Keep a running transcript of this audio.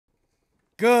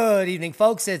Good evening,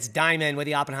 folks. It's Diamond with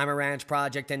the Oppenheimer Ranch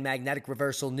Project and Magnetic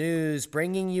Reversal News,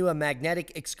 bringing you a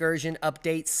magnetic excursion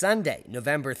update Sunday,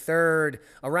 November 3rd,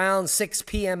 around 6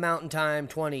 p.m. Mountain Time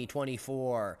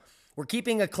 2024. We're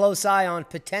keeping a close eye on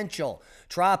potential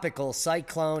tropical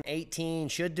Cyclone 18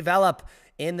 should develop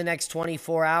in the next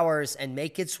 24 hours and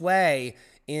make its way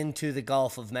into the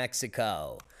Gulf of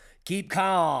Mexico. Keep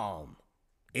calm.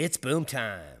 It's boom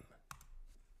time.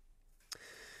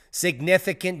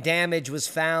 Significant damage was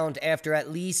found after at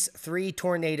least 3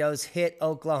 tornadoes hit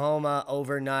Oklahoma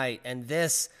overnight, and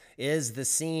this is the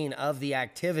scene of the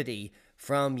activity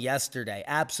from yesterday.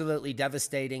 Absolutely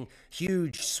devastating,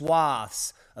 huge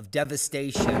swaths of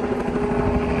devastation.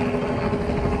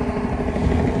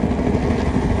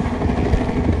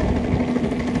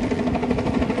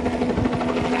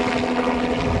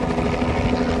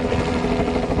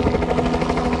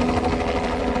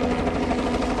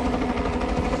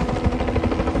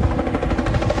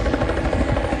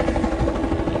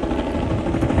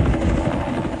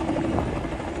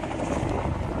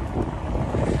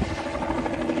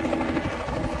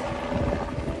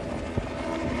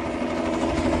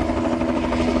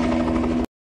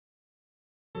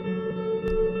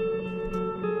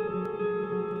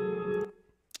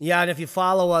 Yeah, and if you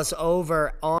follow us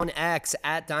over on X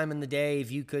at Diamond the Dave,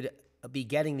 you could be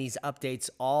getting these updates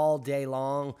all day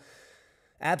long.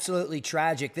 Absolutely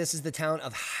tragic. This is the town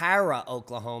of Harrah,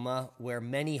 Oklahoma, where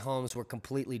many homes were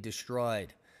completely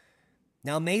destroyed.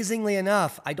 Now, amazingly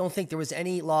enough, I don't think there was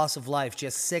any loss of life,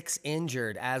 just 6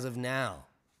 injured as of now.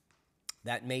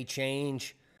 That may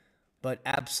change, but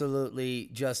absolutely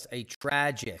just a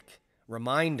tragic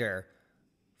reminder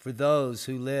for those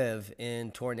who live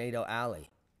in Tornado Alley.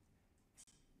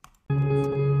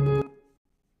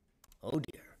 Oh,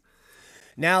 dear.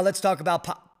 Now let's talk about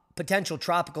potential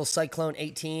tropical Cyclone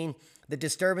 18. The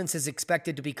disturbance is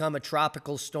expected to become a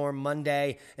tropical storm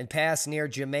Monday and pass near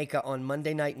Jamaica on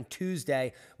Monday night and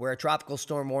Tuesday, where a tropical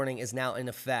storm warning is now in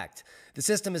effect. The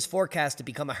system is forecast to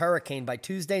become a hurricane by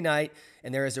Tuesday night,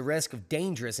 and there is a risk of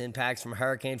dangerous impacts from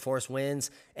hurricane-force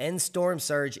winds and storm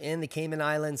surge in the Cayman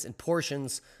Islands and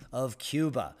portions of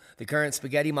Cuba. The current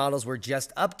spaghetti models were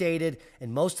just updated,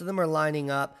 and most of them are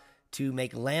lining up to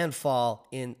make landfall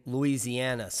in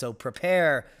Louisiana. So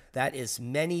prepare. That is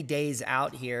many days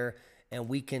out here, and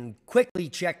we can quickly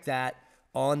check that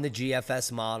on the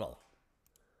GFS model.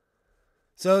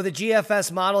 So the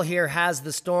GFS model here has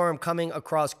the storm coming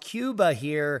across Cuba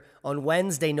here on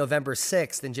Wednesday, November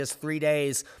 6th. In just 3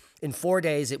 days, in 4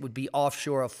 days, it would be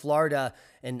offshore of Florida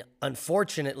and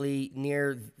unfortunately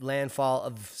near landfall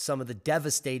of some of the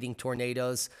devastating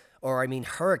tornadoes, or I mean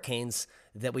hurricanes,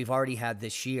 that we've already had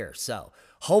this year. So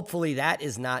hopefully that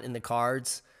is not in the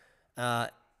cards.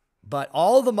 But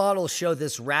all the models show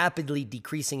this rapidly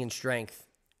decreasing in strength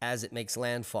as it makes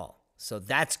landfall. So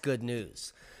that's good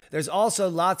news. There's also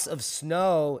lots of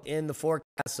snow in the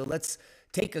forecast. So let's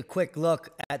take a quick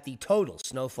look at the total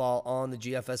snowfall on the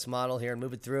GFS model here and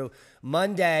move it through.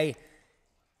 Monday,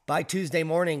 by Tuesday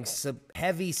morning, some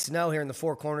heavy snow here in the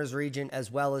Four Corners region,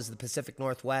 as well as the Pacific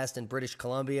Northwest and British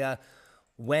Columbia.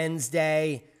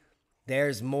 Wednesday,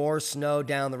 there's more snow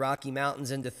down the Rocky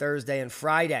Mountains into Thursday and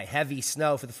Friday. Heavy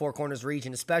snow for the Four Corners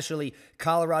region, especially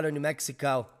Colorado, New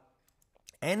Mexico,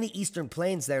 and the Eastern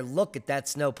Plains there. Look at that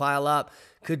snow pile up.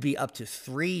 Could be up to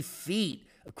 3 feet,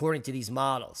 according to these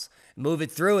models. Move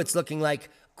it through. It's looking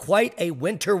like quite a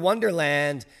winter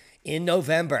wonderland in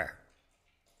November.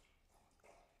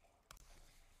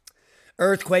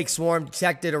 Earthquake swarm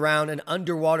detected around an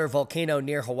underwater volcano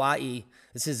near Hawaii.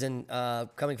 This is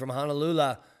coming from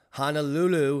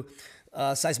Honolulu.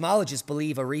 Seismologists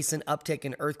believe a recent uptick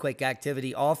in earthquake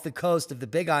activity off the coast of the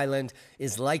Big Island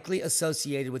is likely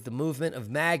associated with the movement of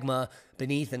magma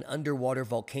beneath an underwater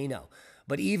volcano.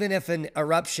 But even if an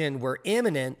eruption were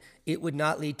imminent, it would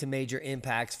not lead to major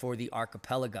impacts for the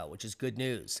archipelago, which is good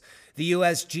news. The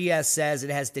USGS says it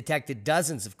has detected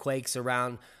dozens of quakes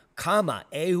around Kama,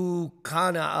 Ehu,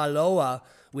 Kanaloa,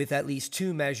 with at least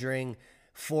 2 measuring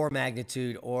 4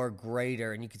 magnitude or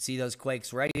greater. And you can see those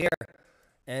quakes right here,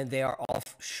 and they are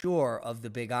offshore of the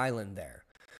Big Island there.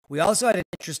 We also had an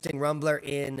interesting rumbler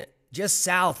in just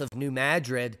south of New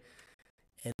Madrid,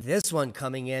 and this one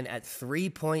coming in at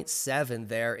 3.7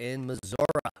 there in Missouri.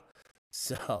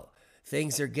 So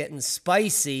things are getting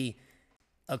spicy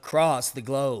across the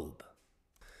globe.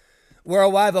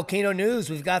 Worldwide volcano news.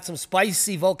 We've got some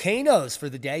spicy volcanoes for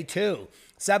the day, too.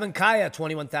 Sabancaya,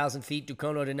 21,000 feet,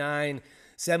 Ducono to 9.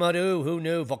 Semeru, who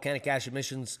knew? Volcanic ash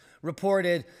emissions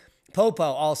reported. Popo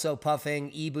also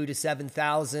puffing. Ibu to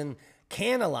 7,000.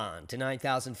 Canelon to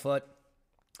 9,000 foot.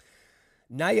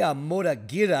 Naya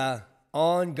Moragira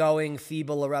ongoing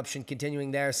feeble eruption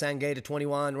continuing there. Sangay to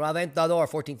 21. Raventador,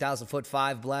 14,000 foot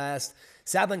 5 blast.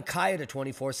 Sabancaya to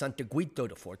 24. Santaguito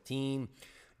to 14.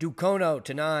 Ducono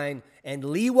to 9. And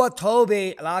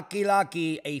Lewotobi,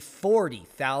 Laki, a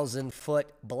 40,000 foot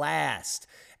blast.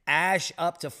 Ash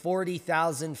up to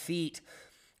 40,000 feet.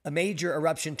 A major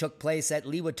eruption took place at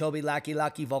Lewotobi,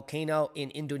 Laki Volcano in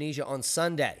Indonesia on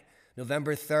Sunday,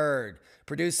 November 3rd,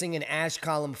 producing an ash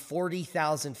column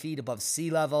 40,000 feet above sea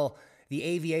level. The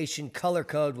aviation color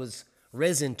code was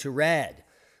risen to red.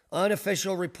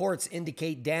 Unofficial reports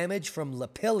indicate damage from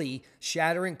lapilli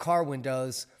shattering car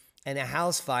windows and a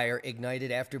house fire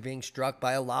ignited after being struck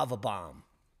by a lava bomb.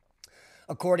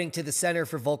 According to the Center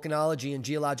for Volcanology and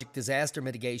Geologic Disaster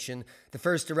Mitigation, the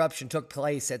first eruption took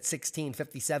place at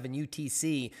 1657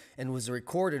 UTC and was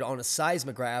recorded on a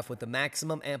seismograph with a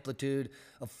maximum amplitude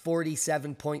of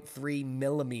 47.3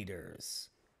 millimeters.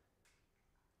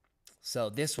 So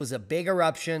this was a big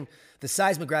eruption. The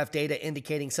seismograph data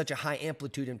indicating such a high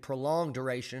amplitude and prolonged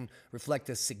duration reflect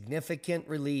a significant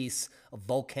release of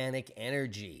volcanic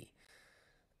energy.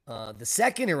 The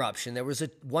second eruption, there was a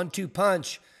 1-2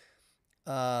 punch.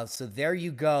 So there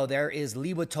you go. There is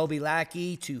Lewotobi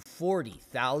Laki to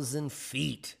 40,000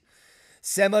 feet.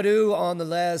 Semeru on the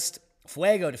list.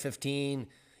 Fuego to 15.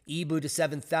 Ibu to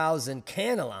 7,000.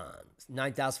 Canelon,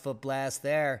 9,000 foot blast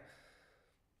there.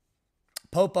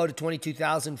 Popo to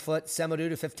 22,000 foot. Semeru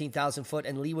to 15,000 foot.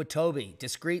 And Lewotobi,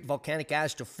 discrete volcanic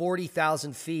ash to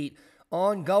 40,000 feet.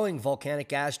 Ongoing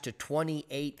volcanic ash to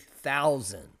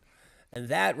 28,000. And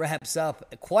that wraps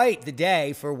up quite the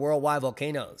day for worldwide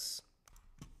volcanoes.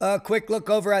 A quick look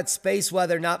over at space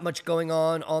weather. Not much going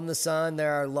on the sun.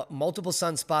 There are multiple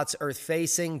sunspots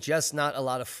Earth-facing, just not a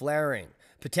lot of flaring.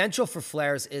 Potential for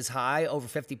flares is high, over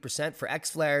 50% for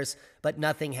X-flares, but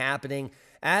nothing happening.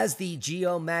 As the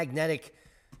geomagnetic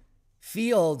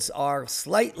fields are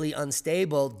slightly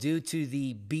unstable due to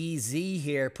the BZ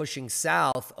here pushing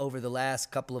south over the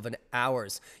last couple of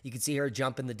hours. You can see here a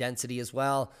jump in the density as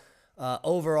well.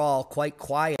 Overall, quite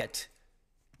quiet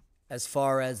as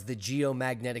far as the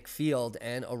geomagnetic field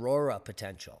and aurora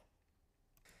potential.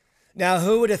 Now,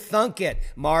 who would have thunk it?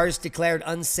 Mars declared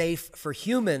unsafe for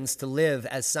humans to live,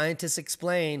 as scientists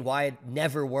explain why it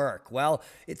never work. Well,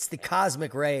 it's the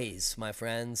cosmic rays, my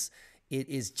friends. It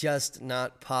is just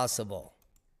not possible.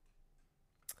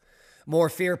 More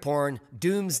fear porn.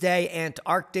 Doomsday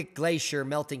Antarctic glacier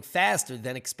melting faster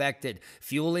than expected,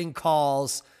 fueling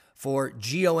calls for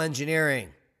geoengineering.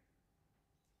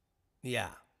 Yeah.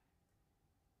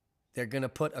 They're going to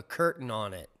put a curtain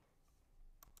on it.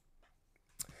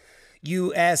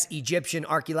 U.S. Egyptian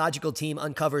archaeological team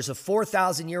uncovers a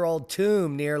 4,000-year-old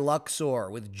tomb near Luxor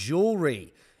with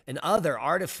jewelry and other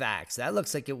artifacts. That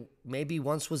looks like it maybe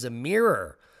once was a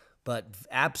mirror, but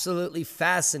absolutely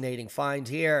fascinating find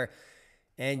here.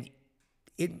 And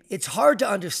it's hard to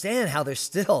understand how they're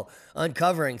still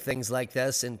uncovering things like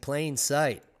this in plain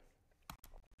sight.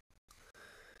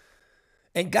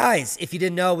 And guys, if you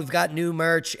didn't know, we've got new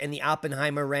merch in the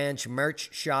Oppenheimer Ranch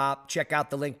merch shop. Check out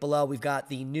the link below. We've got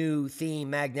the new theme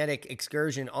magnetic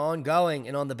excursion ongoing.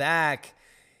 And on the back,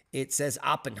 it says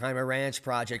Oppenheimer Ranch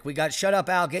Project. We got Shut Up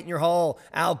Al, Get in Your Hole,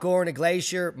 Al Gore in a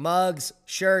Glacier, mugs,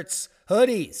 shirts,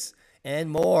 hoodies, and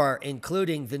more,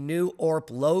 including the new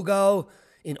ORP logo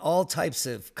in all types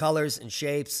of colors and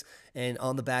shapes. And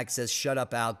on the back says, Shut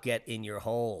Up Al, Get in Your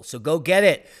Hole. So go get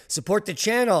it. Support the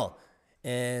channel.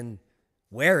 And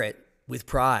wear it with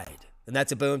pride. And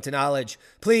that's a boom to knowledge.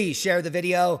 Please share the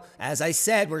video. As I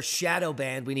said, we're shadow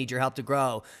banned. We need your help to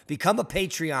grow. Become a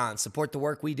Patreon. Support the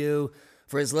work we do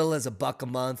for as little as $1 a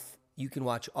month. You can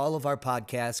watch all of our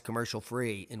podcasts commercial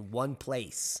free in one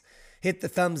place. Hit the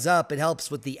thumbs up. It helps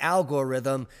with the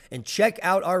algorithm. And check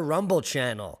out our Rumble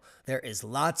channel. There is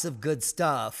lots of good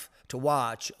stuff to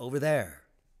watch over there.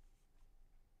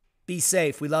 Be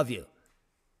safe. We love you.